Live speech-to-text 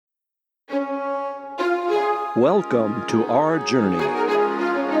Welcome to our journey.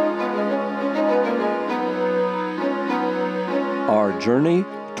 Our journey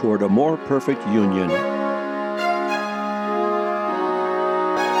toward a more perfect union.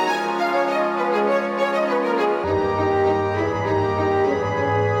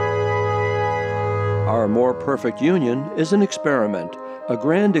 Our more perfect union is an experiment, a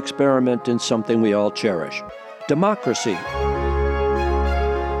grand experiment in something we all cherish, democracy.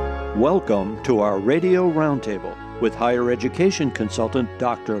 Welcome to our Radio Roundtable with higher education consultant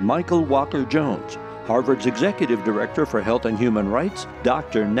Dr. Michael Walker-Jones, Harvard's Executive Director for Health and Human Rights,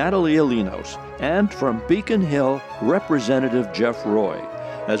 Dr. Natalie Alinos, and from Beacon Hill, Representative Jeff Roy,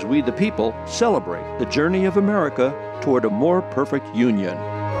 as we the people celebrate the journey of America toward a more perfect union.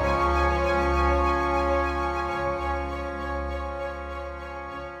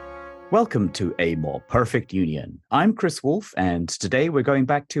 Welcome to A More Perfect Union. I'm Chris Wolf, and today we're going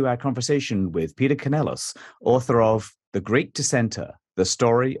back to our conversation with Peter Canellos, author of The Great Dissenter, the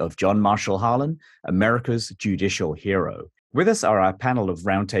story of John Marshall Harlan, America's judicial hero. With us are our panel of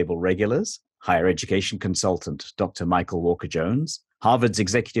roundtable regulars, higher education consultant Dr. Michael Walker-Jones, Harvard's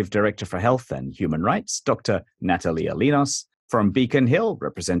Executive Director for Health and Human Rights, Dr. Natalie Alinos, from Beacon Hill,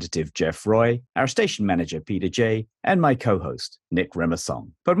 Representative Jeff Roy, our station manager, Peter J., and my co-host, Nick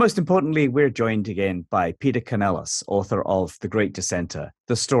Remersong. But most importantly, we're joined again by Peter Canellos, author of The Great Dissenter,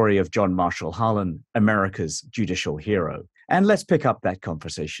 the story of John Marshall Harlan, America's judicial hero. And let's pick up that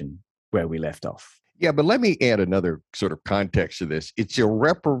conversation where we left off. Yeah, but let me add another sort of context to this. It's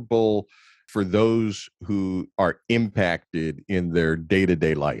irreparable for those who are impacted in their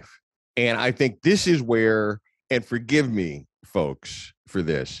day-to-day life. And I think this is where, and forgive me, folks, for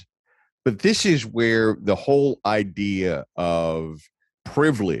this, but this is where the whole idea of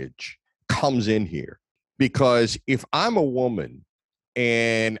privilege comes in here. Because if I'm a woman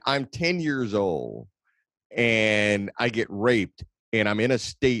and I'm 10 years old and I get raped and I'm in a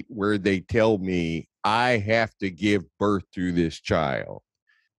state where they tell me I have to give birth to this child,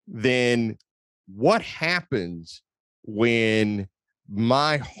 then what happens when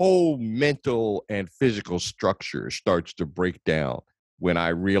my whole mental and physical structure starts to break down when I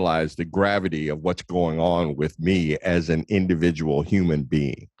realize the gravity of what's going on with me as an individual human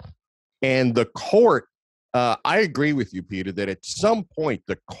being? And the court, I agree with you, Peter, that at some point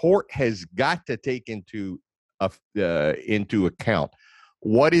the court has got to take into account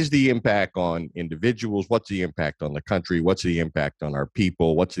what is the impact on individuals, what's the impact on the country, what's the impact on our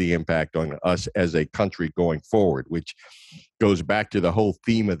people, what's the impact on us as a country going forward, which goes back to the whole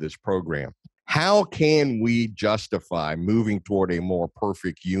theme of this program. How can we justify moving toward a more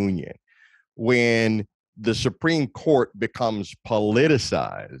perfect union when the Supreme Court becomes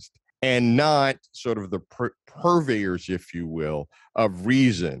politicized and not sort of the purveyors, if you will, of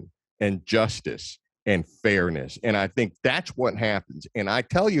reason and justice and fairness? And I think that's what happens. And I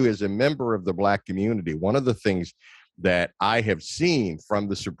tell you, as a member of the Black community, one of the things that I have seen from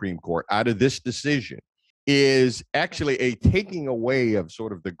the Supreme Court out of this decision is actually a taking away of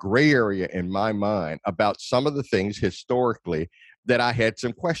sort of the gray area in my mind about some of the things historically that I had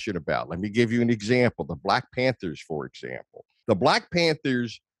some question about. Let me give you an example. The Black Panthers, for example. The Black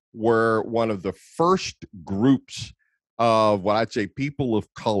Panthers were one of the first groups of what I'd say people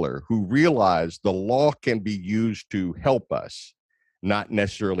of color who realized the law can be used to help us, not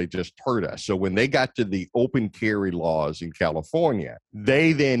necessarily just hurt us. So when they got to the open carry laws in California,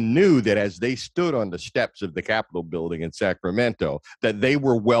 they then knew that as they stood on the steps of the Capitol building in Sacramento, that they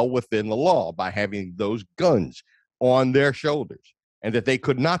were well within the law by having those guns on their shoulders and that they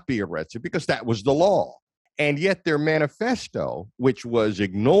could not be arrested because that was the law. And yet their manifesto, which was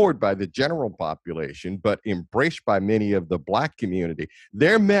ignored by the general population, but embraced by many of the Black community,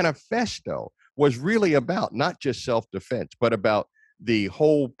 their manifesto was really about not just self-defense, but about the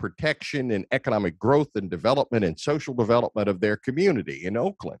whole protection and economic growth and development and social development of their community in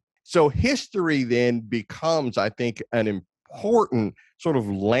Oakland. So history then becomes, I think, an important sort of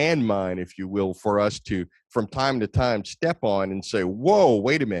landmine, if you will, for us to, from time to time, step on and say, whoa,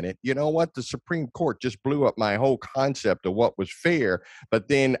 wait a minute, you know what? The Supreme Court just blew up my whole concept of what was fair. But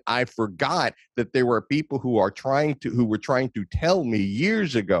then I forgot that there were people who were trying to tell me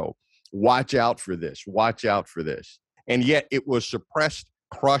years ago, watch out for this, watch out for this. And yet it was suppressed,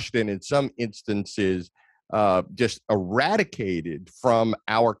 crushed, and in some instances, just eradicated from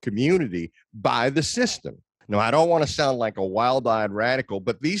our community by the system. Now, I don't want to sound like a wild-eyed radical,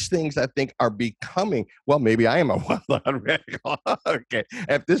 but these things I think are becoming, well, maybe I am a wild-eyed radical okay,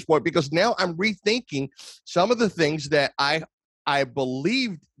 at this point, because now I'm rethinking some of the things that I I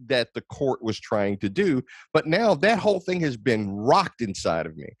believed that the court was trying to do, but now that whole thing has been rocked inside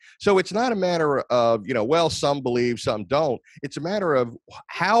of me. So it's not a matter of, well, some believe, some don't. It's a matter of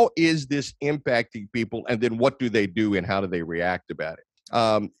how is this impacting people, and then what do they do and how do they react about it?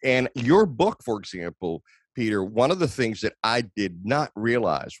 And your book, for example, Peter, one of the things that I did not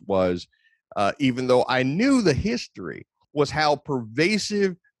realize was, even though I knew the history, was how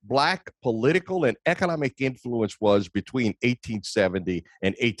pervasive Black political and economic influence was between 1870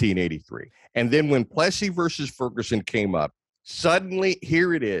 and 1883. And then when Plessy versus Ferguson came up, suddenly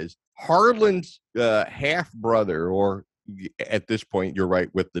here it is. Harlan's half brother, or at this point, you're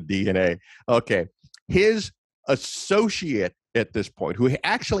right with the DNA. Okay. His associate at this point, who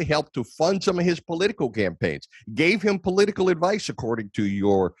actually helped to fund some of his political campaigns, gave him political advice according to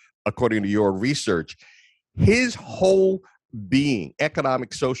your research. His whole being,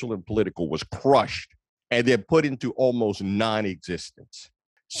 economic, social, and political, was crushed and then put into almost non-existence.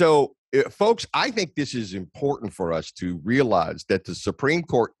 So, folks, I think this is important for us to realize that the Supreme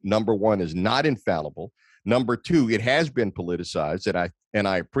Court, number one, is not infallible. Number two, it has been politicized, and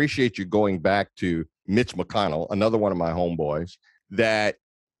I appreciate you going back to Mitch McConnell, another one of my homeboys, that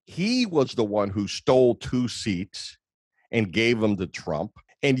he was the one who stole 2 seats and gave them to Trump.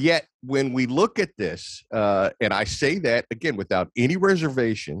 And yet, when we look at this, and I say that, again, without any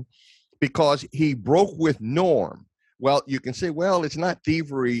reservation, because he broke with norm. Well, you can say, well, it's not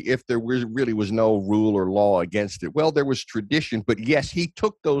thievery if there really was no rule or law against it. Well, there was tradition. But yes, he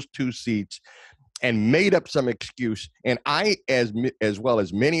took those 2 seats and made up some excuse. And I, as well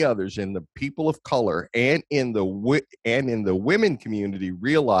as many others in the people of color and in the women community,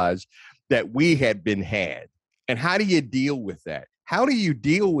 realized that we had been had. And how do you deal with that? How do you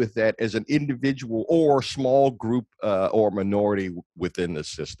deal with that as an individual or small group or minority within the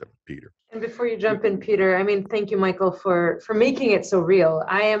system, Peter? And before you jump in, Peter, I mean, thank you, Michael, for making it so real.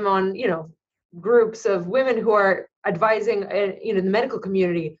 I am on, groups of women who are advising, the medical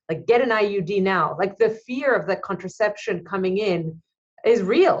community, like, get an IUD now. Like, the fear of the contraception coming in is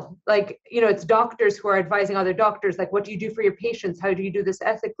real. Like, it's doctors who are advising other doctors, like, what do you do for your patients? How do you do this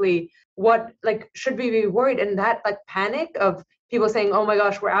ethically? What, like, should we be worried? And that, like, panic of people saying, oh my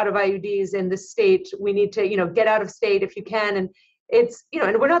gosh, we're out of IUDs in this state. We need to, get out of state if you can. And it's,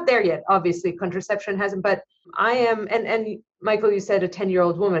 and we're not there yet, obviously, contraception hasn't, but I am, and Michael, you said a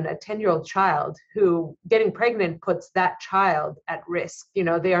 10-year-old woman, a 10-year-old child who getting pregnant puts that child at risk.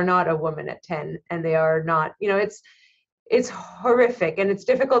 They are not a woman at 10, and they are not, it's horrific. And it's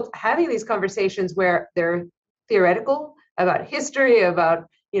difficult having these conversations where they're theoretical about history, about,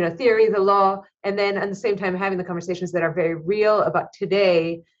 theory, the law, and then at the same time having the conversations that are very real about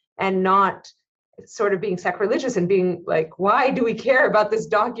today, and not sort of being sacrilegious and being like, why do we care about this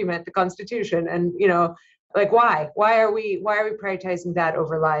document, the Constitution? And, like, why are we prioritizing that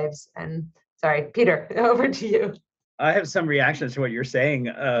over lives? And sorry, Peter, over to you. I have some reactions to what you're saying,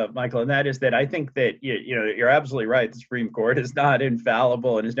 Michael, and that is that I think that you're absolutely right. The Supreme Court is not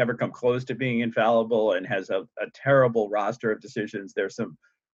infallible and has never come close to being infallible, and has a terrible roster of decisions. There's some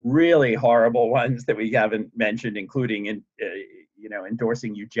really horrible ones that we haven't mentioned, including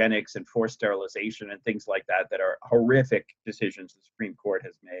endorsing eugenics and forced sterilization and things like that are horrific decisions the Supreme Court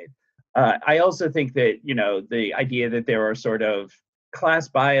has made. I also think that the idea that there are sort of class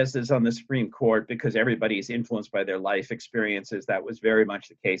biases on the Supreme Court because everybody is influenced by their life experiences. That was very much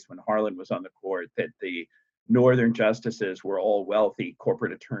the case when Harlan was on the court, that the Northern justices were all wealthy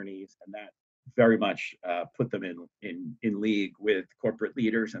corporate attorneys, and that very much put them in league with corporate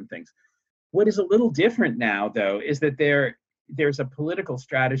leaders and things. What is a little different now, though, is that there's a political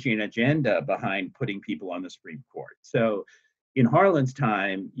strategy and agenda behind putting people on the Supreme Court. So in Harlan's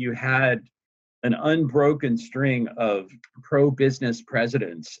time, you had an unbroken string of pro-business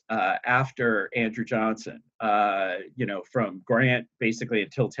presidents after Andrew Johnson, from Grant basically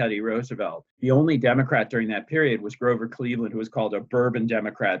until Teddy Roosevelt. The only Democrat during that period was Grover Cleveland, who was called a bourbon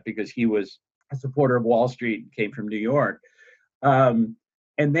Democrat because he was a supporter of Wall Street and came from New York.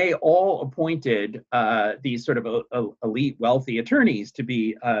 And they all appointed these sort of elite, wealthy attorneys to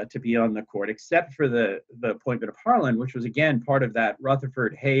be on the court, except for the appointment of Harlan, which was, again, part of that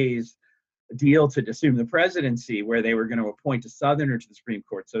Rutherford-Hayes deal to assume the presidency, where they were going to appoint a Southerner to the Supreme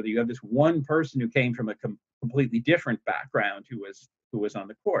Court. So that you have this one person who came from a completely different background who was on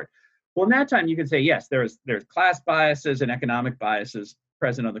the court. Well, in that time, you could say, yes, there's class biases and economic biases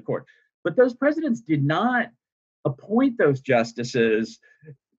present on the court. But those presidents did not appoint those justices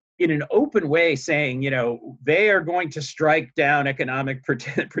in an open way, saying, they are going to strike down economic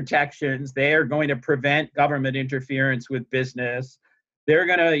protections. They are going to prevent government interference with business. they're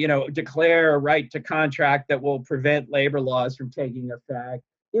going to, declare a right to contract that will prevent labor laws from taking effect.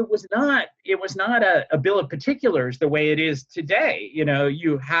 It was not a bill of particulars the way it is today.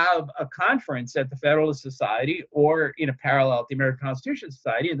 You have a conference at the Federalist Society or in a parallel at the American Constitution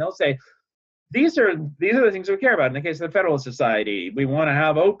Society, and they'll say, these are the things we care about. In the case of the Federalist Society, we want to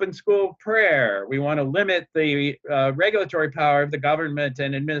have open school prayer. We want to limit the regulatory power of the government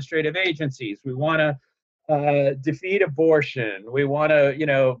and administrative agencies. We want to defeat abortion. We want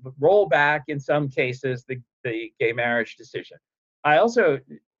to, roll back in some cases the gay marriage decision. I also,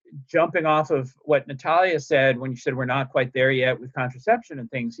 jumping off of what Natalia said when you said we're not quite there yet with contraception and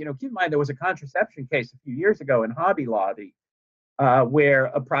things, keep in mind there was a contraception case a few years ago in Hobby Lobby where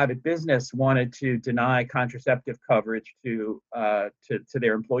a private business wanted to deny contraceptive coverage to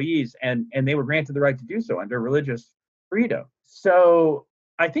their employees, and they were granted the right to do so under religious freedom. So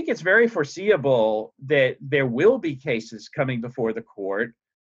I think it's very foreseeable that there will be cases coming before the court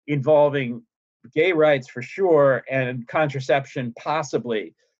involving gay rights for sure and contraception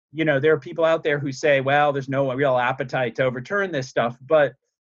possibly. There are people out there who say, well, there's no real appetite to overturn this stuff, but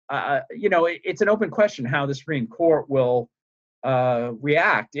it's an open question how the Supreme Court will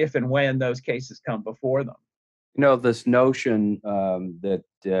react if and when those cases come before them. This notion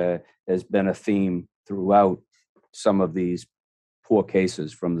that has been a theme throughout some of these poor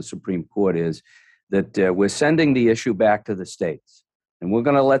cases from the Supreme Court is that we're sending the issue back to the states, and we're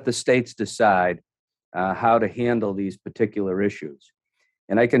going to let the states decide how to handle these particular issues.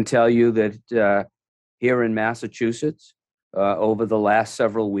 And I can tell you that here in Massachusetts, over the last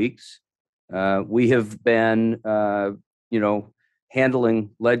several weeks, we have been handling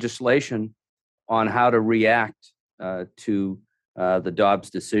legislation on how to react to the Dobbs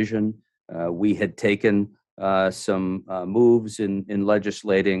decision. We had taken some moves in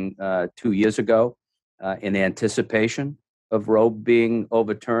legislating 2 years ago in anticipation of Roe being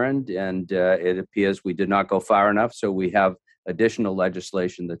overturned, and it appears we did not go far enough, so we have additional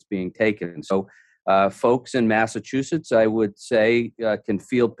legislation that's being taken. So folks in Massachusetts, I would say, can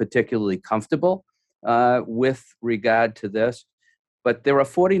feel particularly comfortable with regard to this. But there are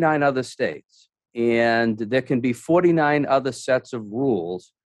 49 other states, and there can be 49 other sets of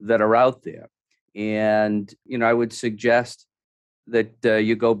rules that are out there. And, I would suggest that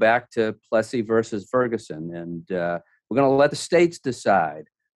you go back to Plessy versus Ferguson, and we're going to let the states decide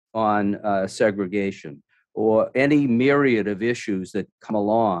on segregation or any myriad of issues that come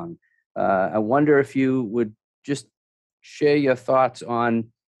along. I wonder if you would just share your thoughts on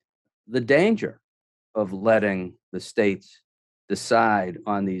the danger of letting the states decide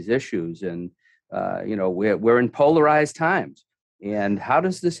on these issues. And, we're in polarized times. And how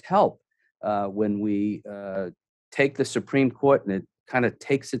does this help when we take the Supreme Court and it kind of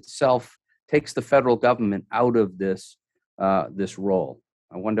takes the federal government out of this role?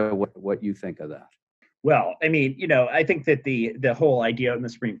 I wonder what you think of that. Well, I mean, I think that the whole idea in the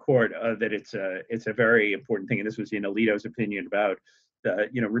Supreme Court that it's a very important thing, and this was in Alito's opinion about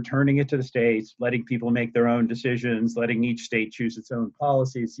returning it to the states, letting people make their own decisions, letting each state choose its own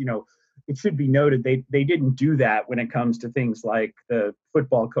policies. It should be noted they didn't do that when it comes to things like the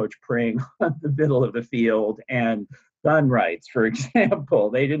football coach praying on the middle of the field and gun rights, for example.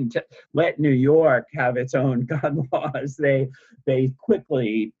 They didn't let New York have its own gun laws. They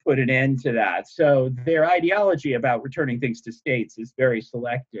quickly put an end to that. So their ideology about returning things to states is very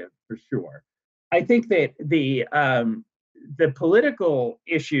selective, for sure. I think that the political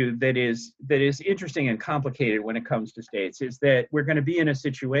issue that is interesting and complicated when it comes to states is that we're going to be in a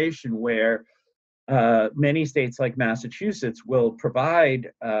situation where many states like Massachusetts will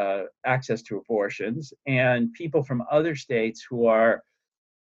provide access to abortions, and people from other states who are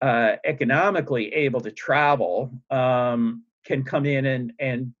economically able to travel can come in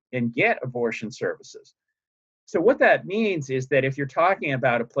and get abortion services. So what that means is that if you're talking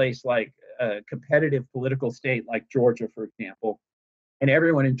about a place like a competitive political state like Georgia, for example, and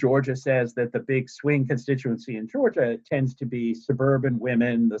everyone in Georgia says that the big swing constituency in Georgia tends to be suburban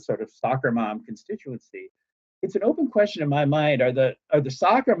women, the sort of soccer mom constituency, it's an open question in my mind. Are the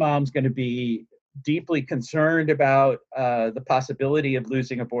soccer moms going to be deeply concerned about the possibility of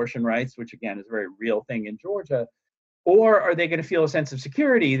losing abortion rights, which again is a very real thing in Georgia? Or are they going to feel a sense of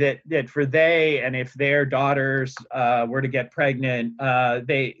security that for they, and if their daughters were to get pregnant,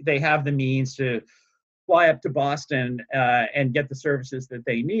 they have the means to fly up to Boston and get the services that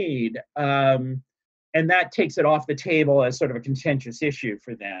they need? And that takes it off the table as sort of a contentious issue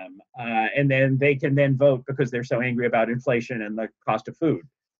for them. And then they can then vote because they're so angry about inflation and the cost of food.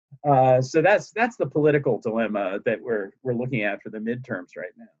 So that's the political dilemma that we're looking at for the midterms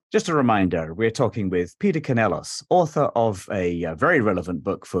right now. Just a reminder, we're talking with Peter Canellos, author of a very relevant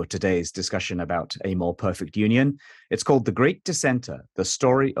book for today's discussion about a more perfect union. It's called The Great Dissenter, The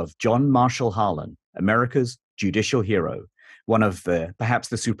Story of John Marshall Harlan, America's Judicial Hero, one of perhaps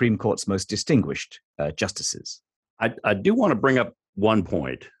the Supreme Court's most distinguished justices. I do want to bring up one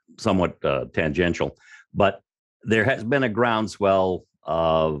point, somewhat tangential, but there has been a groundswell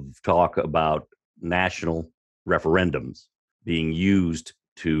of talk about national referendums being used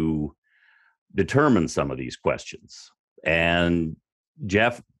to determine some of these questions. And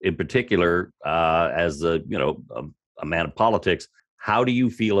Jeff, in particular, as a man of politics, how do you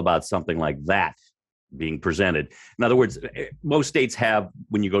feel about something like that being presented? In other words, most states have,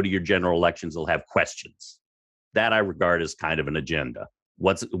 when you go to your general elections, they'll have questions. That I regard as kind of an agenda.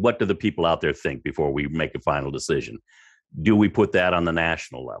 What do the people out there think before we make a final decision? Do we put that on the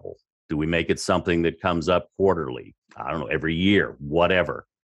national level? Do we make it something that comes up quarterly? I don't know, every year, whatever.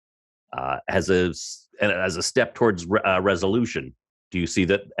 As a step towards resolution, do you see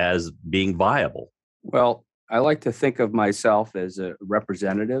that as being viable? Well, I like to think of myself as a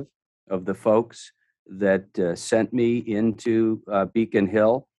representative of the folks that sent me into Beacon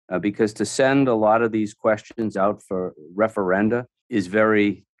Hill, because to send a lot of these questions out for referenda is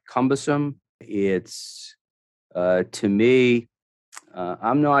very cumbersome. It's, to me,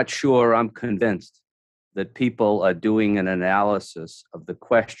 I'm not sure I'm convinced that people are doing an analysis of the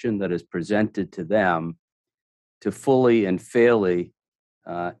question that is presented to them to fully and fairly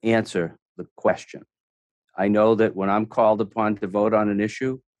answer the question. I know that when I'm called upon to vote on an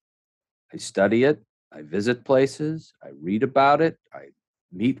issue, I study it, I visit places, I read about it, I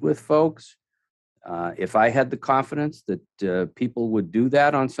meet with folks. If I had the confidence that people would do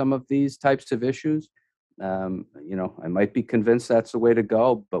that on some of these types of issues, I might be convinced that's the way to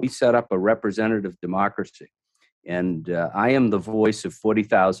go. But we set up a representative democracy, and I am the voice of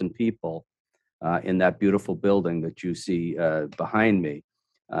 40,000 people in that beautiful building that you see behind me.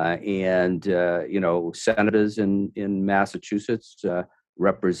 Senators in Massachusetts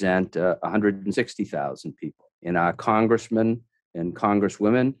represent 160,000 people, and our congressmen and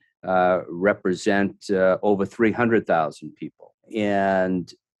congresswomen represent over 300,000 people.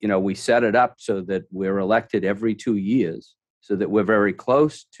 And, we set it up so that we're elected every 2 years, so that we're very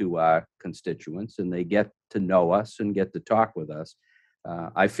close to our constituents and they get to know us and get to talk with us.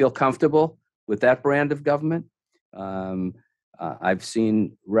 I feel comfortable with that brand of government. I've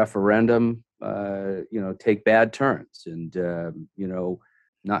seen referendum, take bad turns and,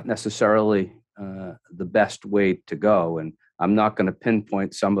 not necessarily the best way to go. And I'm not going to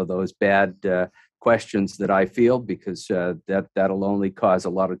pinpoint some of those bad questions that I feel, because that'll only cause a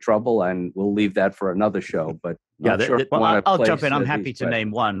lot of trouble, and we'll leave that for another show. But yeah, I'll jump in. I'm happy to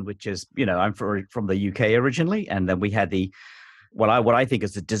name one, which is, I'm from the UK originally, and then we had what I think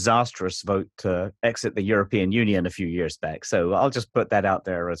is a disastrous vote to exit the European Union a few years back. So I'll just put that out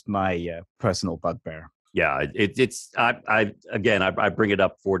there as my personal bugbear. Yeah, I bring it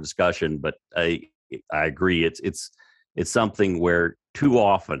up for discussion, but I agree. It's something where too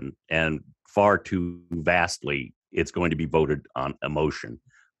often and far too vastly it's going to be voted on emotion.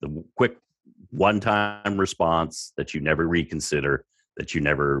 The quick one-time response that you never reconsider, that you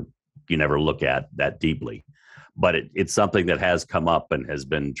never look at that deeply. But it's something that has come up and has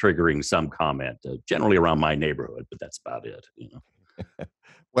been triggering some comment, generally around my neighborhood, but that's about it.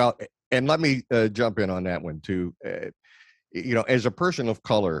 Well, and let me jump in on that one too. As a person of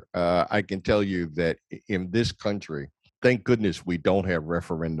color, I can tell you that in this country, thank goodness we don't have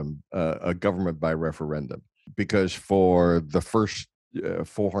a government by referendum, because for the first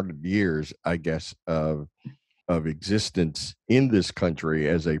 400 years, I guess, of existence in this country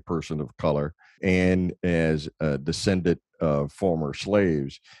as a person of color and as a descendant of former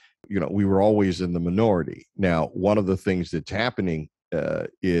slaves, we were always in the minority. Now, one of the things that's happening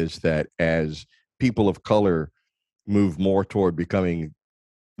is that as people of color move more toward becoming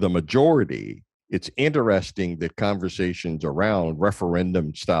the majority, it's interesting that conversations around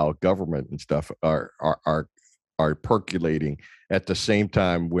referendum style government and stuff are percolating at the same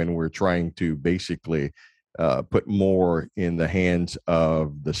time when we're trying to basically put more in the hands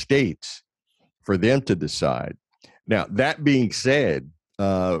of the states for them to decide. Now, that being said,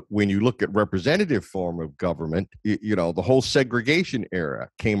 when you look at representative form of government, the whole segregation era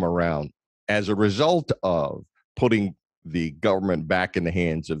came around as a result of putting the government back in the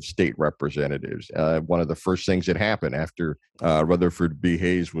hands of state representatives. One of the first things that happened after Rutherford B.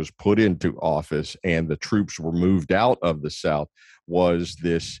 Hayes was put into office and the troops were moved out of the South was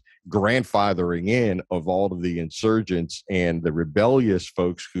this grandfathering in of all of the insurgents and the rebellious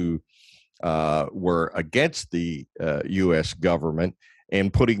folks who were against the U.S. government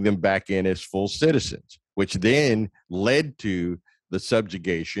and putting them back in as full citizens, which then led to the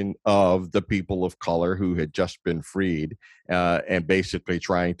subjugation of the people of color who had just been freed and basically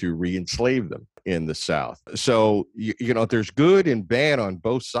trying to re-enslave them in the South. So, you know, there's good and bad on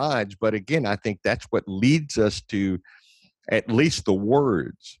both sides. But again, I think that's what leads us to at least the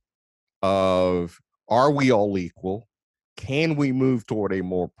words of, are we all equal? Can we move toward a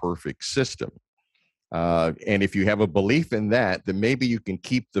more perfect system? And if you have a belief in that, then maybe you can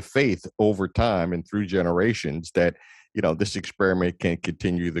keep the faith over time and through generations that, you know, this experiment can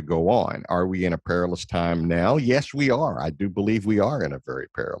continue to go on. Are we in a perilous time now? Yes, we are. I do believe we are in a very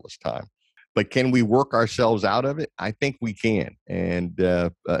perilous time. But can we work ourselves out of it? I think we can. And,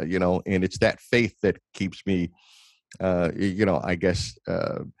 you know, and it's that faith that keeps me, you know, I guess,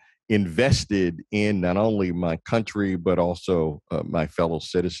 invested in not only my country, but also my fellow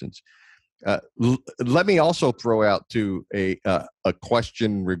citizens. Let me also throw out to a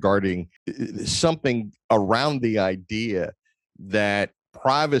question regarding something around the idea that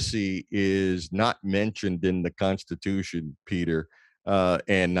privacy is not mentioned in the Constitution, Peter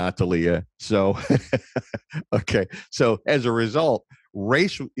and Natalia. So, okay. So as a result,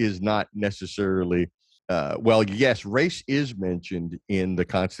 race is not necessarily well, yes, race is mentioned in the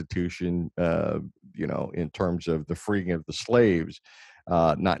Constitution, you know, in terms of the freeing of the slaves,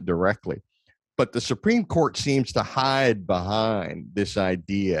 not directly. But the Supreme Court seems to hide behind this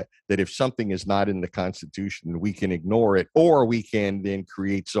idea that if something is not in the Constitution, we can ignore it, or we can then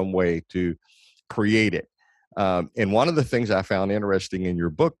create some way to create it. And one of the things I found interesting in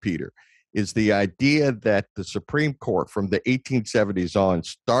your book, Peter, is the idea that the Supreme Court from the 1870s on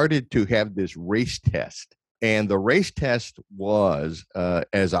started to have this race test. And the race test was,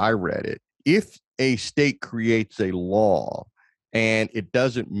 as I read it, if a state creates a law and it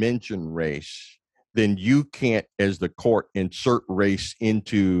doesn't mention race, then you can't, as the court, insert race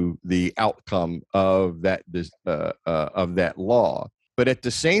into the outcome of that law. But at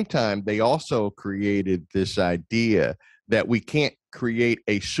the same time, they also created this idea that we can't create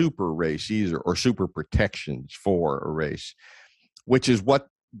a super race either, or super protections for a race, which is what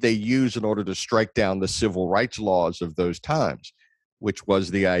they use in order to strike down the civil rights laws of those times, which was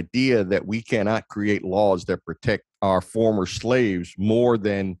the idea that we cannot create laws that protect our former slaves more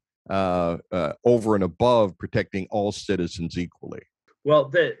than over and above protecting all citizens equally. Well,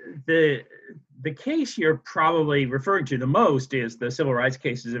 the case you're probably referring to the most is the civil rights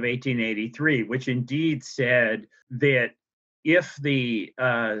cases of 1883, which indeed said that if the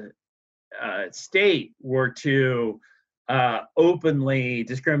state were to openly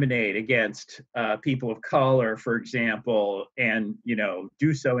discriminate against people of color, for example, and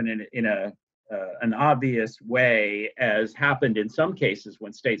do so in an obvious way, as happened in some cases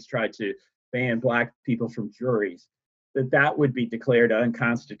when states tried to ban Black people from juries, that would be declared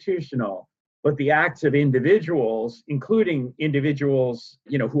unconstitutional. But the acts of individuals, including individuals,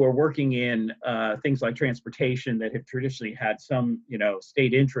 who are working in things like transportation that have traditionally had some,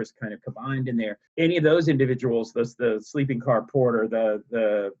 state interest kind of combined in there, any of those individuals, the sleeping car porter,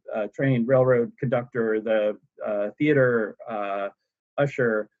 the train railroad conductor, the theater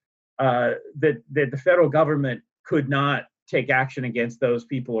usher, that the federal government could not take action against those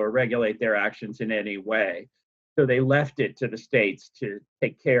people or regulate their actions in any way. So they left it to the states to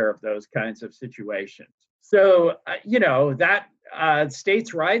take care of those kinds of situations. So, that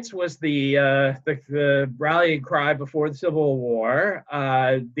states' rights was the rallying cry before the Civil War.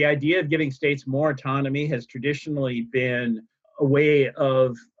 The idea of giving states more autonomy has traditionally been a way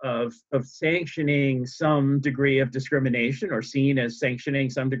of sanctioning some degree of discrimination, or seen as sanctioning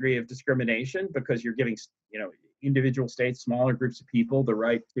some degree of discrimination, because you're giving, individual states, smaller groups of people, the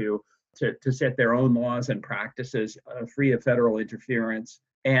right to set their own laws and practices free of federal interference.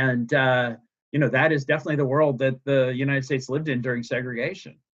 And, that is definitely the world that the United States lived in during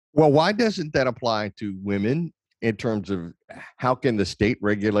segregation. Well, why doesn't that apply to women in terms of how can the state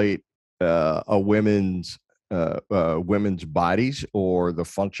regulate a women's bodies or the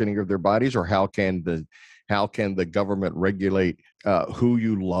functioning of their bodies, or how can the government regulate who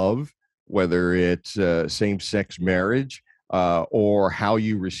you love, whether it's same-sex marriage, or how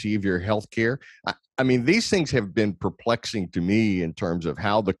you receive your health care? I mean, these things have been perplexing to me in terms of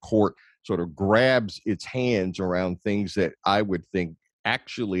how the court sort of grabs its hands around things that I would think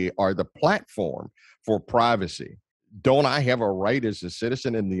actually are the platform for privacy. Don't I have a right as a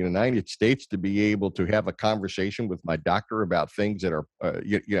citizen in the United States to be able to have a conversation with my doctor about things that are,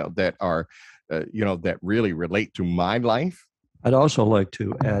 that really relate to my life? I'd also like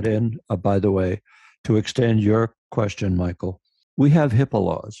to add in, by the way, to extend your question, Michael. We have HIPAA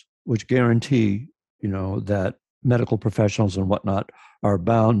laws, which guarantee, that medical professionals and whatnot are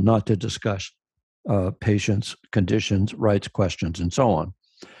bound not to discuss patients' conditions, rights, questions, and so on.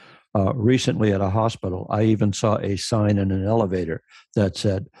 Recently at a hospital, I even saw a sign in an elevator that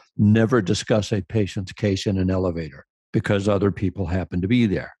said, never discuss a patient's case in an elevator because other people happen to be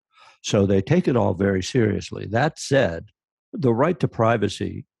there. So they take it all very seriously. That said, the right to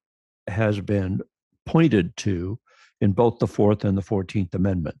privacy has been pointed to in both the Fourth and the 14th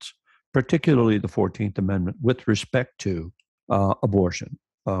Amendments, particularly the 14th Amendment with respect to abortion.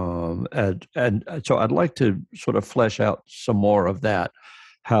 And so I'd like to sort of flesh out some more of that,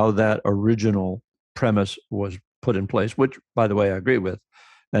 how that original premise was put in place, which, by the way, I agree with,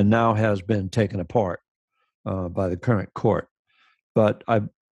 and now has been taken apart by the current court. But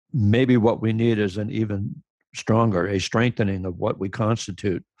maybe what we need is an even stronger, a strengthening of what we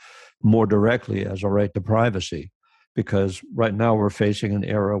constitute more directly as a right to privacy, because right now we're facing an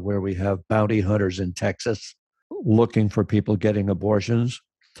era where we have bounty hunters in Texas looking for people getting abortions.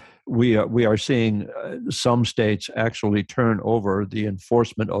 We are seeing some states actually turn over the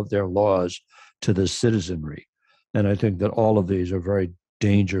enforcement of their laws to the citizenry. And I think that all of these are very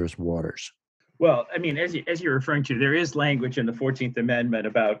dangerous waters. Well, I mean, as you're referring to, there is language in the 14th Amendment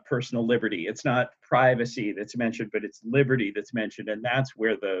about personal liberty. It's not privacy that's mentioned, but it's liberty that's mentioned. And that's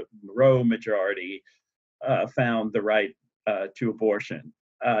where the Roe majority found the right to abortion.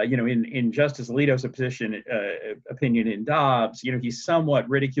 In Justice Alito's opinion in Dobbs, he somewhat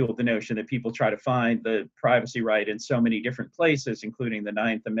ridiculed the notion that people try to find the privacy right in so many different places, including the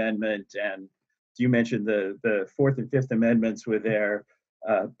Ninth Amendment. And you mentioned the Fourth and Fifth Amendments with their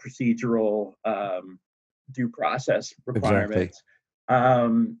procedural due process requirements.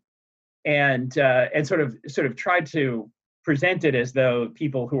 Exactly. And sort of tried to present it as though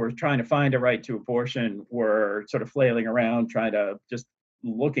people who were trying to find a right to abortion were sort of flailing around, trying to just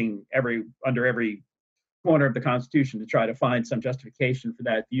looking under every corner of the Constitution to try to find some justification for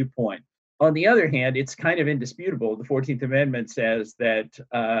that viewpoint. On the other hand, it's kind of indisputable. The 14th Amendment says that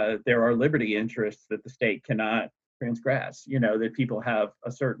there are liberty interests that the state cannot transgress, that people have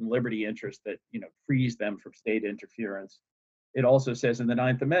a certain liberty interest that, frees them from state interference. It also says in the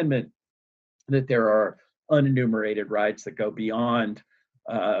Ninth Amendment that there are unenumerated rights that go beyond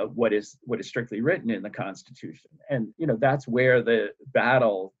what is strictly written in the Constitution. And, that's where the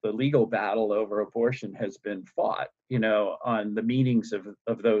legal battle over abortion has been fought, on the meanings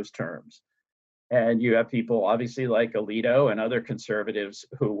of those terms. And you have people obviously like Alito and other conservatives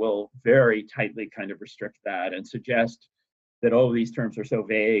who will very tightly kind of restrict that and suggest that, these terms are so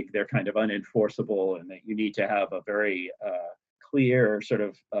vague, they're kind of unenforceable, and that you need to have a very clear sort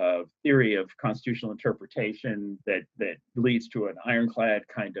of theory of constitutional interpretation that leads to an ironclad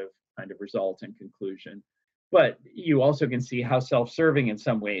kind of result and conclusion. But you also can see how self-serving in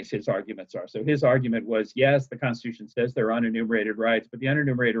some ways his arguments are. So his argument was, yes, the Constitution says there are unenumerated rights, but the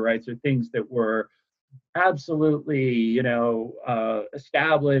unenumerated rights are things that were absolutely,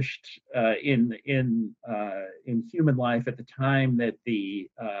 established in human life at the time that the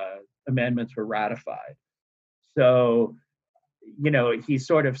amendments were ratified. So, he's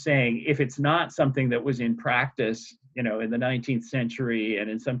sort of saying if it's not something that was in practice, in the 19th century and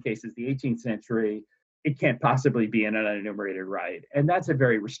in some cases the 18th century, it can't possibly be an unenumerated right. And that's a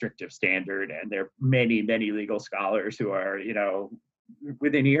very restrictive standard. And there are many, many legal scholars who are,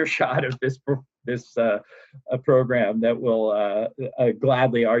 within earshot of this program that will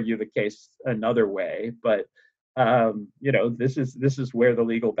gladly argue the case another way. But, this is where the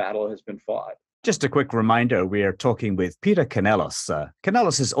legal battle has been fought. Just a quick reminder, we are talking with Peter Canellos.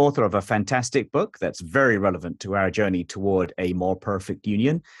 Canellos is author of a fantastic book that's very relevant to our journey toward a more perfect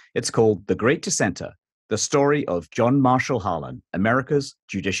union. It's called The Great Dissenter, The Story of John Marshall Harlan, America's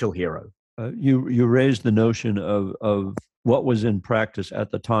Judicial Hero. You raised the notion of what was in practice at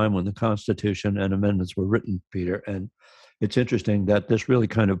the time when the Constitution and amendments were written, Peter. And it's interesting that this really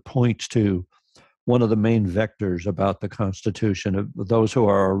kind of points to one of the main vectors about the Constitution, of those who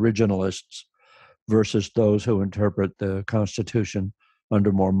are originalists versus those who interpret the Constitution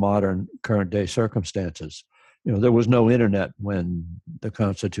under more modern current day circumstances. There was no internet when the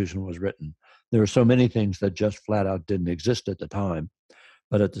Constitution was written. There were so many things that just flat out didn't exist at the time.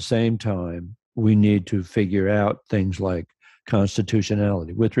 But at the same time, we need to figure out things like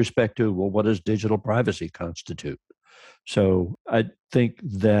constitutionality with respect to, well, what does digital privacy constitute? So I think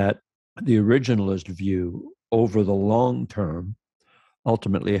that the originalist view over the long term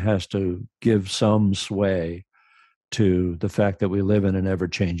ultimately has to give some sway to the fact that we live in an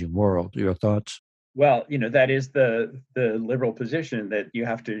ever-changing world. Your thoughts? Well, that is the liberal position, that you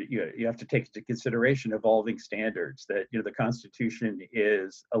have to take into consideration evolving standards. That the Constitution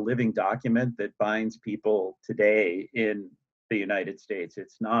is a living document that binds people today in the United States.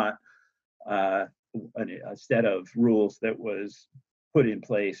 It's not a set of rules that was put in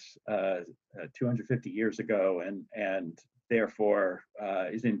place 250 years ago and therefore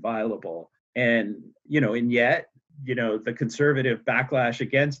is inviolable. And yet the conservative backlash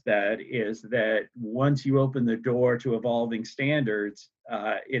against that is that once you open the door to evolving standards,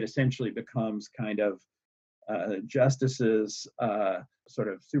 it essentially becomes kind of justices sort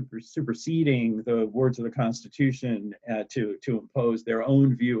of superseding the words of the Constitution to impose their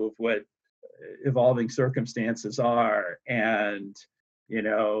own view of what evolving circumstances are. And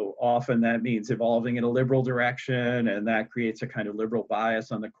often that means evolving in a liberal direction, and that creates a kind of liberal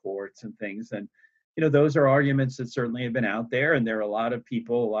bias on the courts and things. And those are arguments that certainly have been out there, and there are a lot of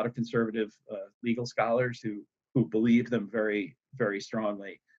people, a lot of conservative legal scholars who believe them very, very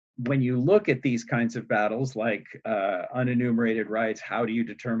strongly. When you look at these kinds of battles, like unenumerated rights, how do you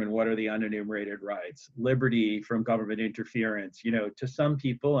determine what are the unenumerated rights? Liberty from government interference, to some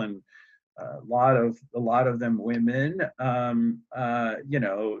people, and a lot of them women,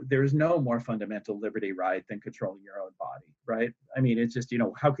 there's no more fundamental liberty right than controlling your own body, right? I mean, it's just,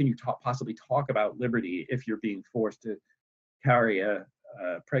 how can you possibly talk about liberty if you're being forced to carry a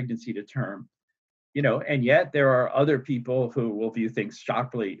pregnancy to term? And yet there are other people who will view things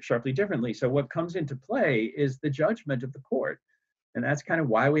sharply differently. So what comes into play is the judgment of the court. And that's kind of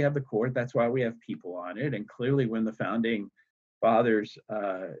why we have the court. That's why we have people on it. And clearly when the founding fathers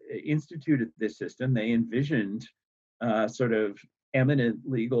instituted this system, they envisioned sort of eminent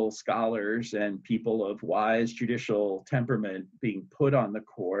legal scholars and people of wise judicial temperament being put on the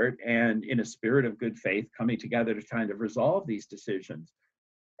court, and in a spirit of good faith coming together to kind of resolve these decisions.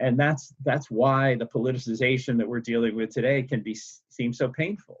 And that's why the politicization that we're dealing with today can seem so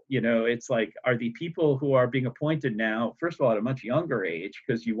painful. It's like, are the people who are being appointed now, first of all, at a much younger age,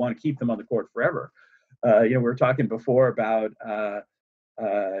 because you want to keep them on the court forever. We were talking before about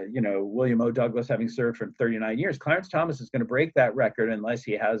William O. Douglas having served for 39 years. Clarence Thomas is going to break that record unless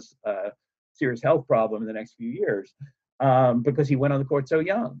he has a serious health problem in the next few years, because he went on the court so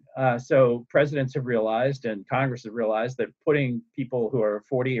young. So presidents have realized, and Congress has realized, that putting people who are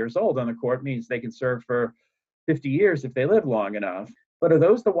 40 years old on the court means they can serve for 50 years if they live long enough. But are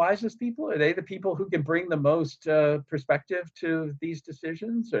those the wisest people? Are they the people who can bring the most perspective to these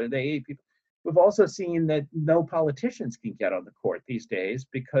decisions? Are they people? We've also seen that no politicians can get on the court these days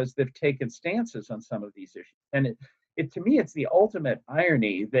because they've taken stances on some of these issues. And to me, it's the ultimate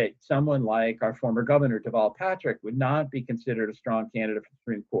irony that someone like our former governor, Deval Patrick, would not be considered a strong candidate for the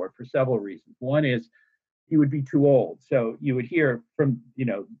Supreme Court for several reasons. One is he would be too old. So you would hear from,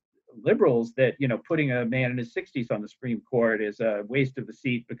 liberals that, putting a man in his 60s on the Supreme Court is a waste of the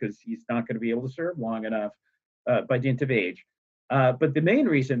seat because he's not going to be able to serve long enough by dint of age. But the main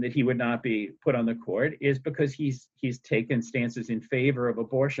reason that he would not be put on the court is because he's taken stances in favor of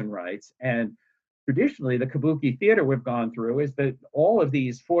abortion rights. And traditionally, the kabuki theater we've gone through is that all of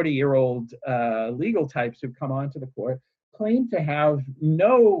these 40-year-old legal types who come onto the court claim to have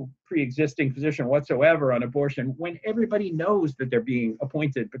no pre-existing position whatsoever on abortion, when everybody knows that they're being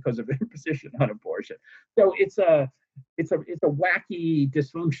appointed because of their position on abortion. So it's a wacky,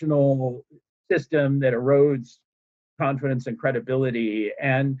 dysfunctional system that erodes confidence and credibility,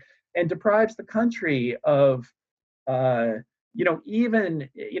 and deprives the country of even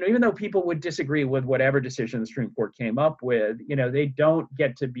though people would disagree with whatever decision the Supreme Court came up with, they don't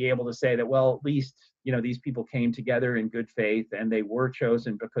get to be able to say that, well, at least these people came together in good faith and they were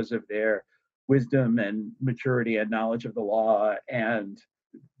chosen because of their wisdom and maturity and knowledge of the law, and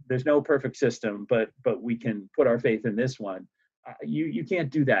there's no perfect system, but we can put our faith in this one. You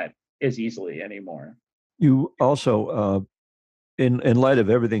can't do that as easily anymore. You also, in light of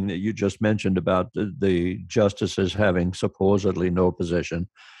everything that you just mentioned about the justices having supposedly no position,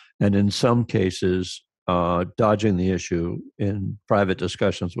 and in some cases dodging the issue in private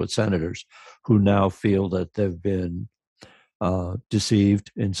discussions with senators who now feel that they've been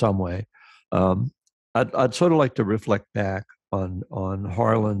deceived in some way, I'd sort of like to reflect back on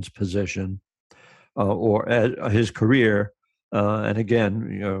Harlan's position or his career, and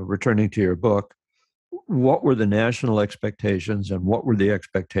again, returning to your book. What were the national expectations and what were the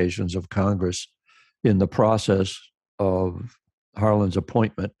expectations of Congress in the process of Harlan's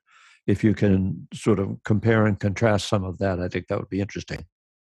appointment? If you can sort of compare and contrast some of that, I think that would be interesting.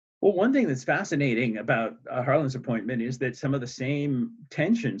 Well, one thing that's fascinating about Harlan's appointment is that some of the same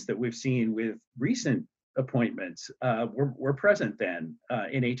tensions that we've seen with recent appointments were present then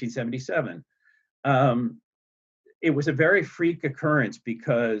in 1877. it was a very freak occurrence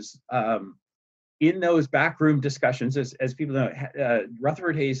because in those backroom discussions, as people know,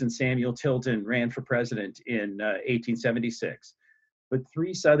 Rutherford Hayes and Samuel Tilden ran for president in 1876, but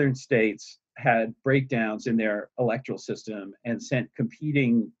 3 southern states had breakdowns in their electoral system and sent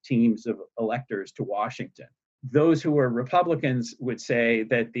competing teams of electors to Washington. Those who were Republicans would say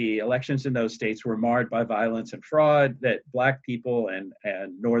that the elections in those states were marred by violence and fraud, that Black people and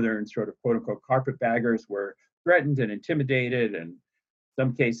Northern sort of quote unquote carpetbaggers were threatened and intimidated, and in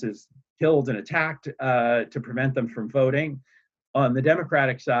some cases killed and attacked to prevent them from voting. On the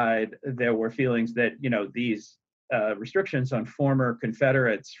Democratic side, there were feelings that, these restrictions on former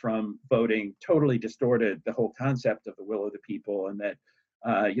Confederates from voting totally distorted the whole concept of the will of the people, and that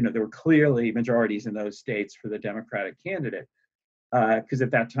there were clearly majorities in those states for the Democratic candidate, because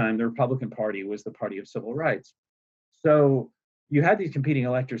at that time the Republican Party was the party of civil rights. So you had these competing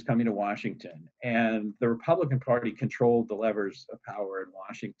electors coming to Washington, and the Republican Party controlled the levers of power in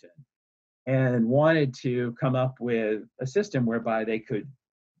Washington and wanted to come up with a system whereby they could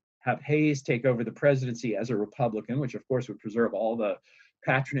have Hayes take over the presidency as a Republican, which of course would preserve all the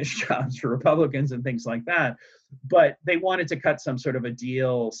patronage jobs for Republicans and things like that. But they wanted to cut some sort of a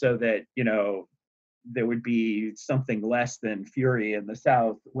deal so that, there would be something less than fury in the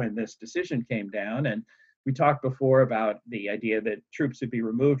South when this decision came down. And we talked before about the idea that troops would be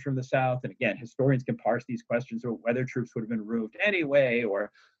removed from the South. And again, historians can parse these questions or whether troops would have been removed anyway,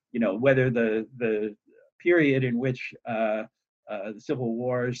 or, whether the period in which the Civil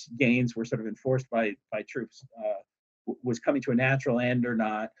War's gains were sort of enforced by troops was coming to a natural end or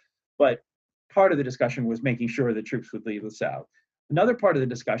not. But part of the discussion was making sure that troops would leave the South. Another part of the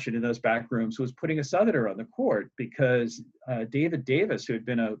discussion in those back rooms was putting a Southerner on the court, because David Davis, who had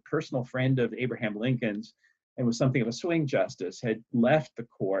been a personal friend of Abraham Lincoln's and was something of a swing justice, had left the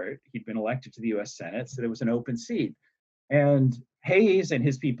court. He'd been elected to the US Senate, so there was an open seat. And Hayes and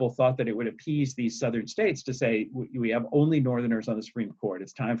his people thought that it would appease these southern states to say, we have only Northerners on the Supreme Court.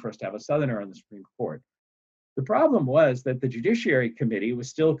 It's time for us to have a Southerner on the Supreme Court. The problem was that the Judiciary Committee was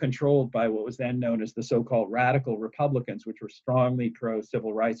still controlled by what was then known as the so-called radical Republicans, which were strongly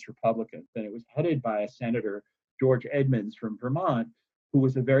pro-civil rights Republicans. And it was headed by a Senator, George Edmunds from Vermont, who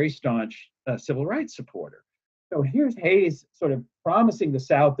was a very staunch civil rights supporter. So here's Hayes sort of promising the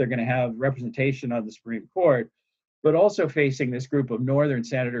South they're going to have representation on the Supreme Court, but also facing this group of Northern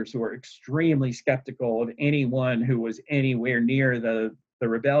senators who are extremely skeptical of anyone who was anywhere near the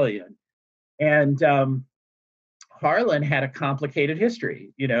rebellion. And Harlan had a complicated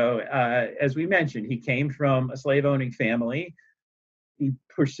history. As we mentioned, he came from a slave-owning family. He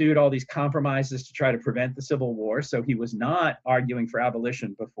pursued all these compromises to try to prevent the Civil War, so he was not arguing for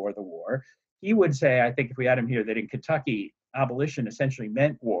abolition before the war. He would say, I think if we had him here, that in Kentucky, abolition essentially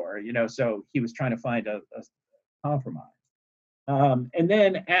meant war, so he was trying to find a compromise. And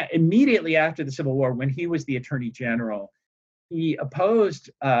then immediately after the Civil War, when he was the Attorney General, he opposed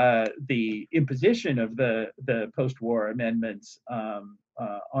the imposition of the post-war amendments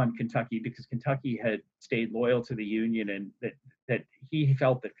on Kentucky, because Kentucky had stayed loyal to the Union, and that he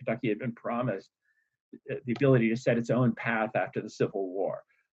felt that Kentucky had been promised the ability to set its own path after the Civil War.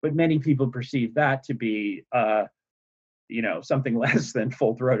 But many people perceived that to be something less than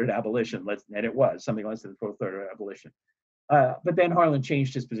full-throated abolition, and it was something less than full-throated abolition. But then Harlan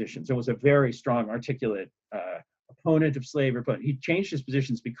changed his positions. It was a very strong, articulate opponent of slavery, but he changed his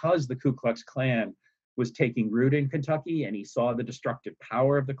positions because the Ku Klux Klan was taking root in Kentucky, and he saw the destructive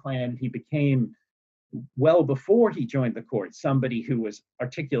power of the Klan. He became, well before he joined the court, somebody who was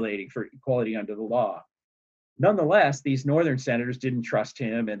articulating for equality under the law. Nonetheless, these Northern senators didn't trust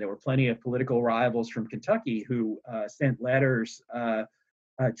him, and there were plenty of political rivals from Kentucky who sent letters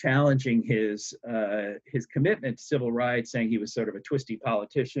challenging his commitment to civil rights, saying he was sort of a twisty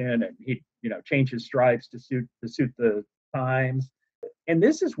politician, and he'd change his stripes to suit the times. And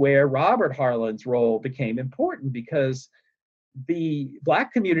this is where Robert Harlan's role became important, because the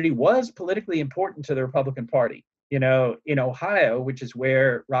Black community was politically important to the Republican Party. In Ohio, which is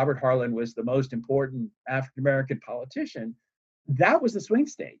where Robert Harlan was the most important African-American politician, that was the swing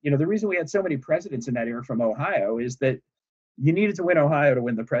state. The reason we had so many presidents in that era from Ohio is that you needed to win Ohio to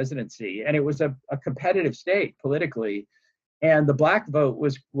win the presidency. And it was a competitive state politically. And the Black vote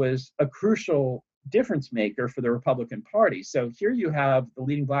was a crucial difference maker for the Republican Party. So here you have the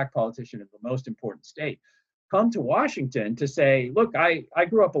leading Black politician in the most important state come to Washington to say, look, I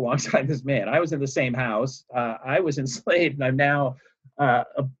grew up alongside this man. I was in the same house. I was enslaved, and I'm now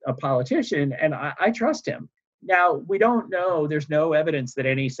a politician, and I trust him. Now, we don't know, there's no evidence that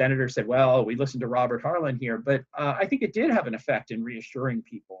any senator said, well, we listened to Robert Harlan here, but I think it did have an effect in reassuring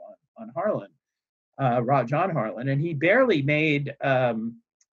people on Harlan. John Harlan, and he barely made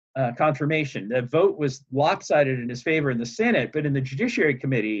confirmation. The vote was lopsided in his favor in the Senate, but in the Judiciary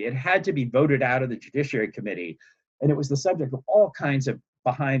Committee, it had to be voted out of the Judiciary Committee. And it was the subject of all kinds of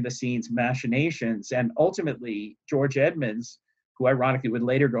behind the scenes machinations. And ultimately, George Edmunds, who ironically would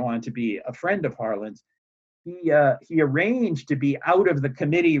later go on to be a friend of Harlan's, he arranged to be out of the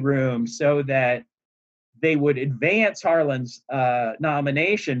committee room so that they would advance Harlan's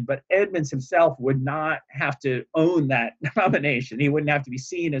nomination, but Edmunds himself would not have to own that nomination. He wouldn't have to be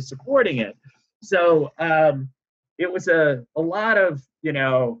seen as supporting it. So it was a lot of,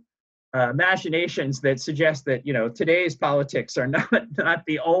 machinations that suggest that, today's politics are not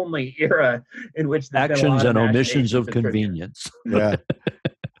the only era in which there's been a lot Actions of and omissions machinations of and trivia. convenience. Yeah.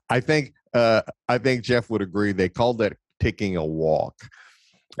 I think Jeff would agree. They called that taking a walk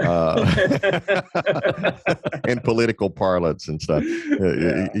in political parlance and stuff.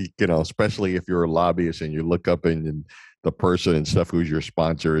 Especially if you're a lobbyist and you look up and the person and stuff who's your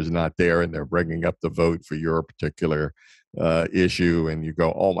sponsor is not there, and they're bringing up the vote for your particular issue, and you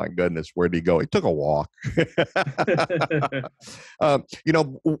go, "Oh my goodness, where'd he go? He took a walk."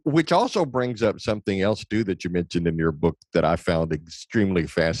 Which also brings up something else too that you mentioned in your book that I found extremely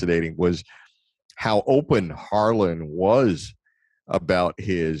fascinating, was how open Harlan was about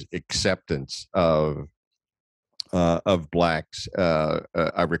his acceptance of blacks.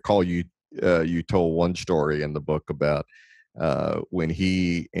 I recall you told one story in the book about when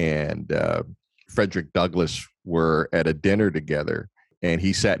he and Frederick Douglass were at a dinner together, and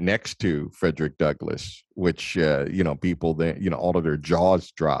he sat next to Frederick Douglass, which people then all of their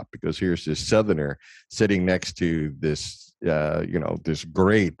jaws dropped, because here's this Southerner sitting next to this this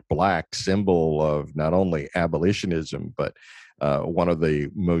great black symbol of not only abolitionism but one of the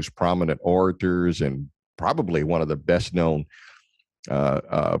most prominent orators and probably one of the best known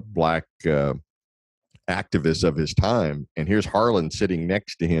black activists of his time. And here's Harlan sitting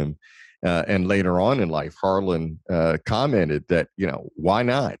next to him. And later on in life, Harlan commented that, why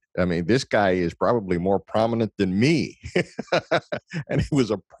not? I mean, this guy is probably more prominent than me. And it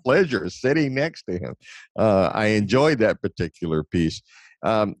was a pleasure sitting next to him. I enjoyed that particular piece.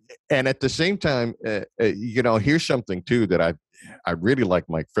 And at the same time, here's something too that I really like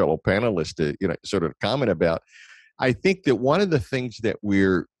my fellow panelists to, sort of comment about. I think that one of the things that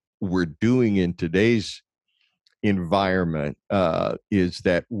we're doing in today's environment is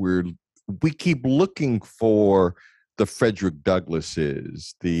that we keep looking for the Frederick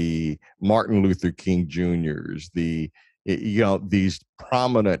Douglasses, the Martin Luther King Jr.'s, these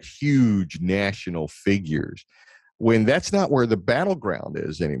prominent, huge national figures, when that's not where the battleground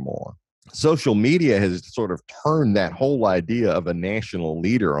is anymore. Social media has sort of turned that whole idea of a national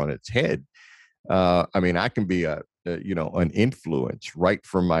leader on its head. I mean, I can be an influence right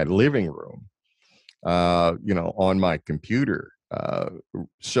from my living room, on my computer.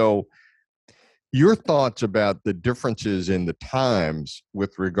 So your thoughts about the differences in the times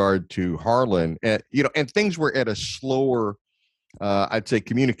with regard to Harlan, and things were at a slower, I'd say,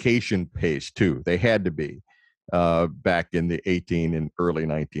 communication pace too. They had to be back in the and early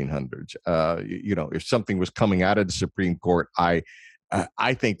 1900s. If something was coming out of the Supreme Court, I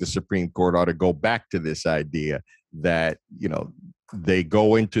think the Supreme Court ought to go back to this idea that, they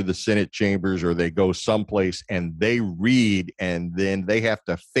go into the Senate chambers or they go someplace and they read, and then they have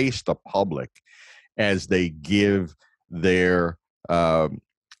to face the public as they give their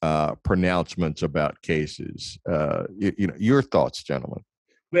pronouncements about cases. Your thoughts, gentlemen.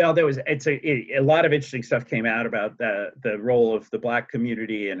 Well, a lot of interesting stuff came out about the role of the Black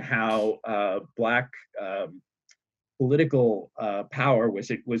community and how Black political power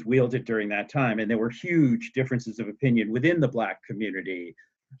was wielded during that time, and there were huge differences of opinion within the Black community.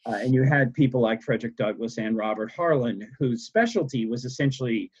 And you had people like Frederick Douglass and Robert Harlan, whose specialty was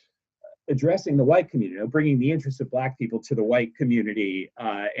essentially addressing the white community, bringing the interests of Black people to the white community.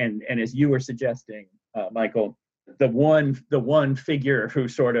 And as you were suggesting, Michael, the one figure who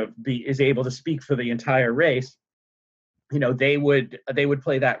sort of is able to speak for the entire race, they would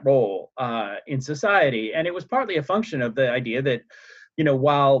play that role in society. And it was partly a function of the idea that,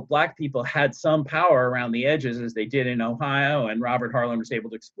 while Black people had some power around the edges, as they did in Ohio, and Robert Harlan was able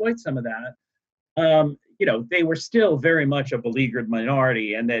to exploit some of that, they were still very much a beleaguered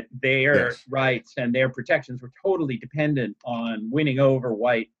minority, and that their rights and their protections were totally dependent on winning over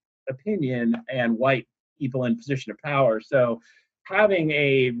white opinion and white people in position of power. So having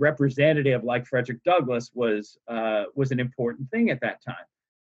a representative like Frederick Douglass was an important thing at that time.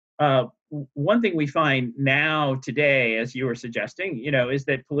 One thing we find now today, as you were suggesting, is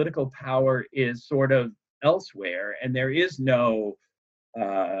that political power is sort of elsewhere, and there is no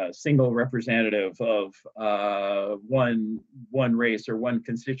single representative of one race or one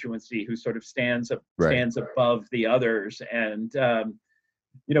constituency who sort of stands above the others. And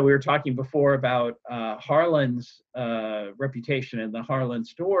we were talking before about Harlan's reputation and the Harlan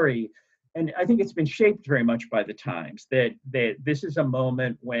story, and I think it's been shaped very much by the times. That this is a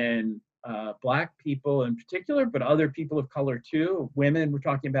moment when Black people in particular, but other people of color too, women we're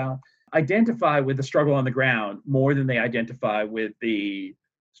talking about, identify with the struggle on the ground more than they identify with the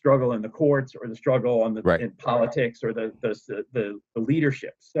struggle in the courts or the struggle in politics or the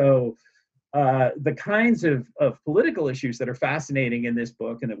leadership. So the kinds of political issues that are fascinating in this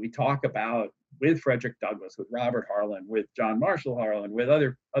book and that we talk about with Frederick Douglass, with Robert Harlan, with John Marshall Harlan, with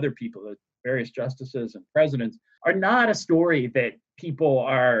other people, the various justices and presidents, are not a story that people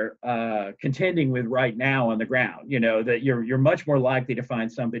are contending with right now on the ground. That you're much more likely to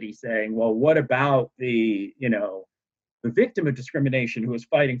find somebody saying, well, what about the victim of discrimination who is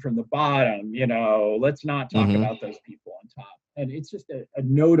fighting from the bottom? Let's not talk about those people on top. And it's just a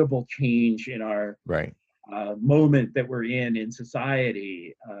notable change in our moment that we're in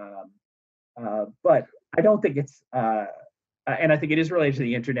society. But I don't think it's, and I think it is related to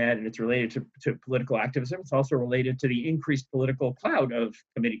the internet, and it's related to political activism. It's also related to the increased political clout of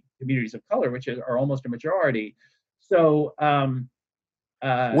communities of color, which are almost a majority. So, when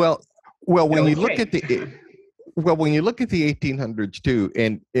you look at the 1800s too,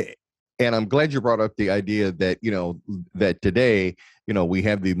 and I'm glad you brought up the idea that that today we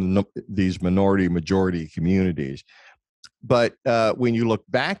have these minority majority communities, but when you look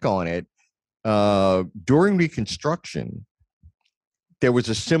back on it, during Reconstruction, there was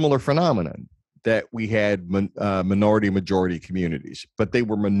a similar phenomenon that we had minority majority communities, but they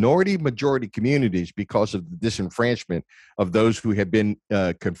were minority majority communities because of the disenfranchisement of those who had been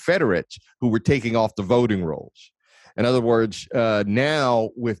Confederates who were taking off the voting rolls. In other words, now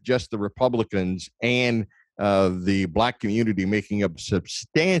with just the Republicans and the Black community making up a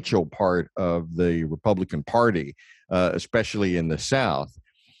substantial part of the Republican Party, especially in the South,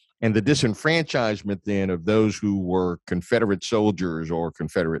 and the disenfranchisement then of those who were Confederate soldiers or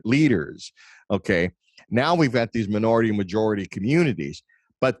Confederate leaders, okay, now we've got these minority majority communities,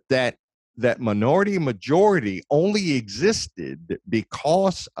 but that minority majority only existed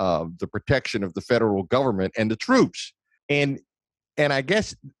because of the protection of the federal government and the troops. And I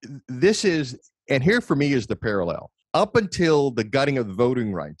guess this is, and here for me is the parallel. Up until the gutting of the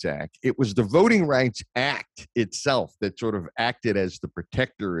Voting Rights Act, it was the Voting Rights Act itself that sort of acted as the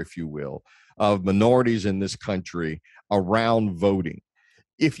protector, if you will, of minorities in this country around voting.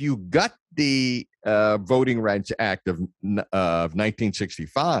 If you gut the Voting Rights Act of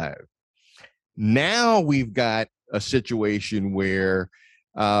 1965, now we've got a situation where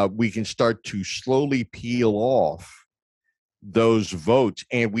we can start to slowly peel off those votes,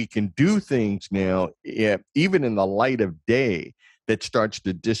 and we can do things now, even in the light of day, that starts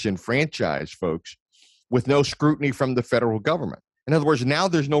to disenfranchise folks with no scrutiny from the federal government. In other words, now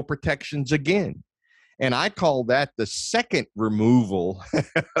there's no protections again. And I call that the second removal,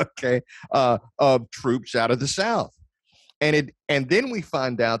 of troops out of the South. And then we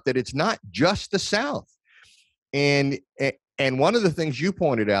find out that it's not just the South. And one of the things you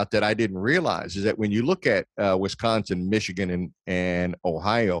pointed out that I didn't realize is that when you look at Wisconsin, Michigan, and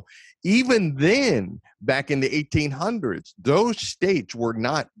Ohio, even then, back in the 1800s, those states were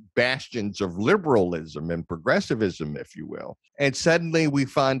not bastions of liberalism and progressivism, if you will. And suddenly we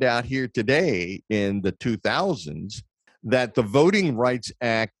find out here today in the 2000s that the Voting Rights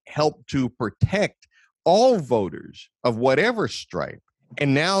Act helped to protect all voters of whatever stripe.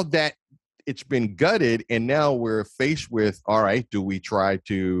 And now that it's been gutted, and now we're faced with, all right, do we try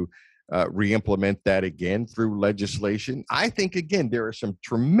to re-implement that again through legislation? I think, again, there are some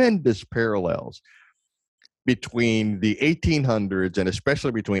tremendous parallels between the 1800s, and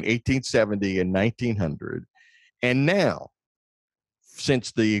especially between 1870 and 1900, and now,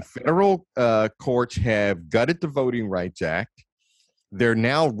 since the federal courts have gutted the Voting Rights Act, they're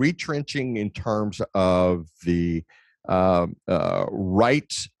now retrenching in terms of the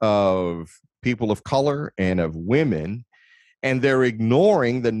rights of people of color and of women, and they're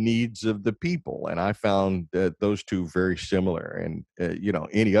ignoring the needs of the people. And I found those two very similar. And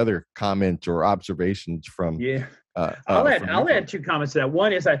any other comments or observations from? Yeah, I'll add two comments to that.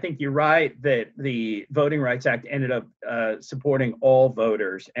 One is, I think you're right that the Voting Rights Act ended up supporting all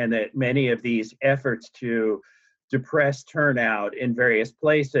voters, and that many of these efforts to depress turnout in various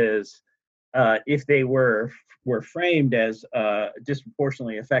places, if they were framed as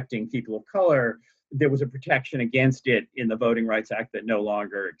disproportionately affecting people of color, there was a protection against it in the Voting Rights Act that no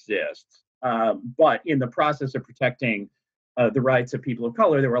longer exists. But in the process of protecting the rights of people of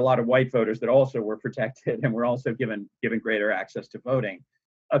color, there were a lot of white voters that also were protected and were also given greater access to voting.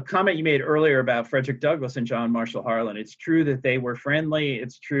 A comment you made earlier about Frederick Douglass and John Marshall Harlan. It's true that they were friendly.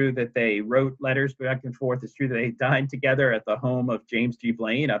 It's true that they wrote letters back and forth. It's true that they dined together at the home of James G.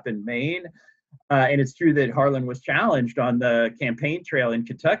 Blaine up in Maine. And it's true that Harlan was challenged on the campaign trail in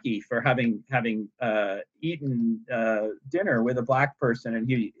Kentucky for having eaten dinner with a black person. And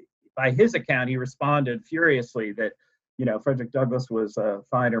he, by his account, he responded furiously that, Frederick Douglass was a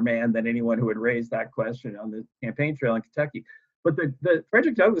finer man than anyone who had raised that question on the campaign trail in Kentucky. But the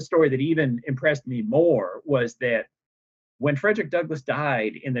Frederick Douglass story that even impressed me more was that when Frederick Douglass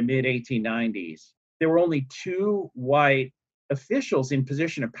died in the mid-1890s, there were only two white officials in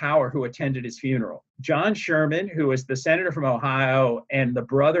position of power who attended his funeral. John Sherman, who was the senator from Ohio and the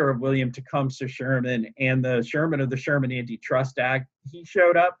brother of William Tecumseh Sherman and the Sherman of the Sherman Antitrust Act, he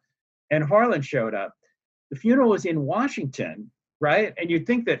showed up, and Harlan showed up. The funeral was in Washington, right? And you'd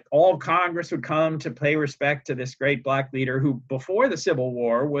think that all Congress would come to pay respect to this great black leader who, before the Civil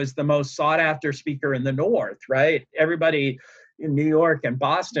War, was the most sought after speaker in the North, right? Everybody in New York and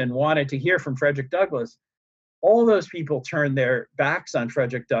Boston wanted to hear from Frederick Douglass. All those people turned their backs on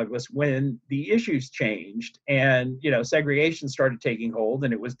Frederick Douglass when the issues changed and, segregation started taking hold,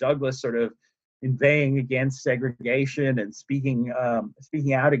 and it was Douglass sort of inveighing against segregation and speaking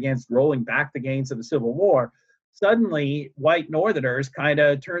out against rolling back the gains of the Civil War. Suddenly, white Northerners kind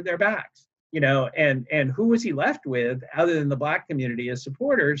of turned their backs, and who was he left with other than the black community as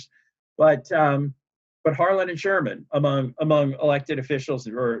supporters? But Harlan and Sherman among elected officials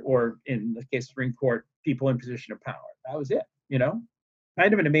or in the case of Supreme Court, people in position of power. That was it,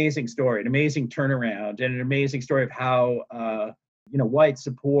 Kind of an amazing story, an amazing turnaround, and an amazing story of how white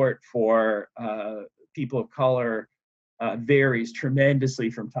support for people of color varies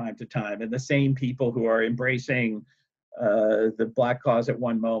tremendously from time to time. And the same people who are embracing the black cause at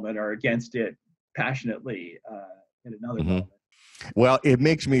one moment are against it passionately in another moment. Well, it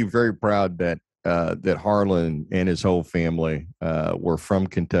makes me very proud that Harlan and his whole family were from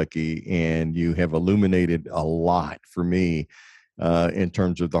Kentucky, and you have illuminated a lot for me in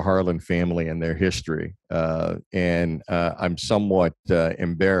terms of the Harlan family and their history. And I'm somewhat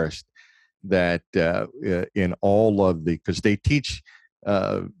embarrassed that in all of because they teach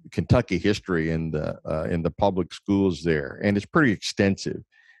Kentucky history in the public schools there, and it's pretty extensive.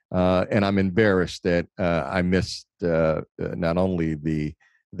 And I'm embarrassed that I missed not only the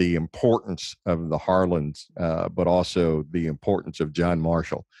importance of the Harlans, but also the importance of John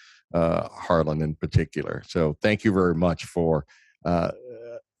Marshall Harlan in particular. So thank you very much for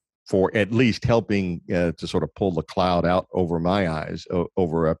at least helping to sort of pull the cloud out over my eyes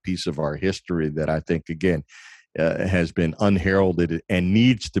over a piece of our history that I think, again, has been unheralded and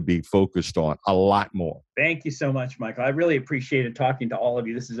needs to be focused on a lot more. Thank you so much, Michael. I really appreciated talking to all of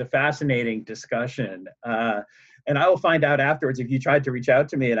you. This is a fascinating discussion. And I will find out afterwards if you tried to reach out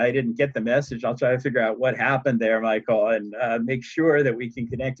to me and I didn't get the message. I'll try to figure out what happened there, Michael, and make sure that we can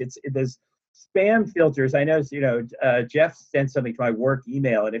connect. There's spam filters. I know, Jeff sent something to my work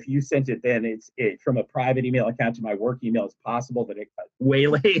email, and if you sent it, then it's from a private email account to my work email. It's possible that it got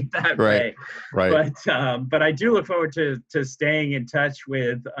waylaid that way. Right. But I do look forward to staying in touch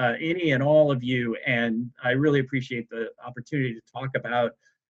with any and all of you, and I really appreciate the opportunity to talk about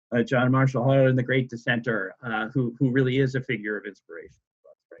John Marshall Harlan, the great dissenter, who really is a figure of inspiration.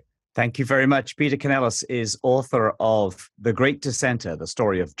 Thank you very much. Peter Canellos is author of The Great Dissenter, the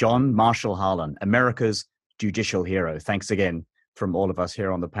story of John Marshall Harlan, America's judicial hero. Thanks again from all of us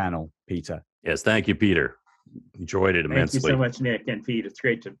here on the panel, Peter. Yes, thank you, Peter. Enjoyed it immensely. Thank you so much, Nick and Pete. It's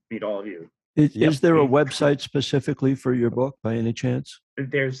great to meet all of you. Is there a website specifically for your book by any chance?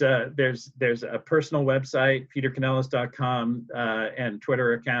 There's a personal website, petercanellos.com, and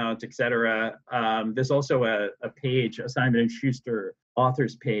Twitter account, etc. There's also a page, a Simon & Schuster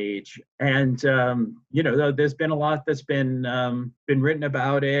authors page, and there's been a lot that's been written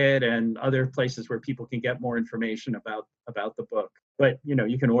about it, and other places where people can get more information about the book. But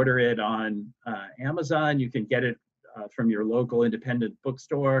you can order it on Amazon. You can get it from your local independent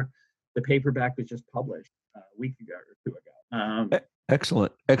bookstore. The paperback was just published a week ago or two ago.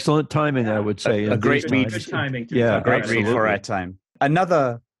 Excellent timing, I would say. A great read. Good timing. Yeah, a great read for our time.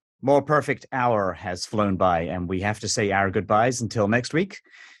 Another more perfect hour has flown by, and we have to say our goodbyes until next week.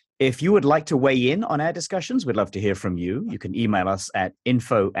 If you would like to weigh in on our discussions, we'd love to hear from you. You can email us at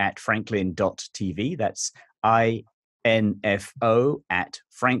info@franklin.tv. That's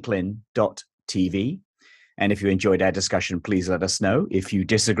info@franklin.tv. And if you enjoyed our discussion, please let us know. If you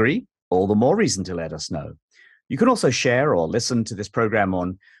disagree, all the more reason to let us know. You can also share or listen to this program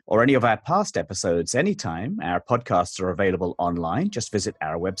or any of our past episodes anytime. Our podcasts are available online. Just visit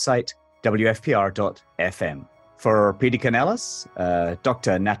our website, wfpr.fm. For Peter Canellos,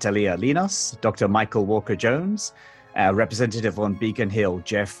 Dr. Natalia Linos, Dr. Michael Walker-Jones, our representative on Beacon Hill,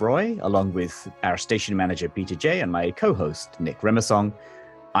 Jeff Roy, along with our station manager, Peter J., and my co-host, Nick Rimmersong,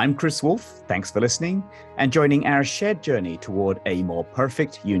 I'm Chris Wolf. Thanks for listening and joining our shared journey toward a more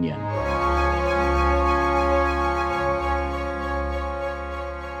perfect union.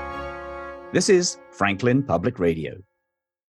 This is Franklin Public Radio.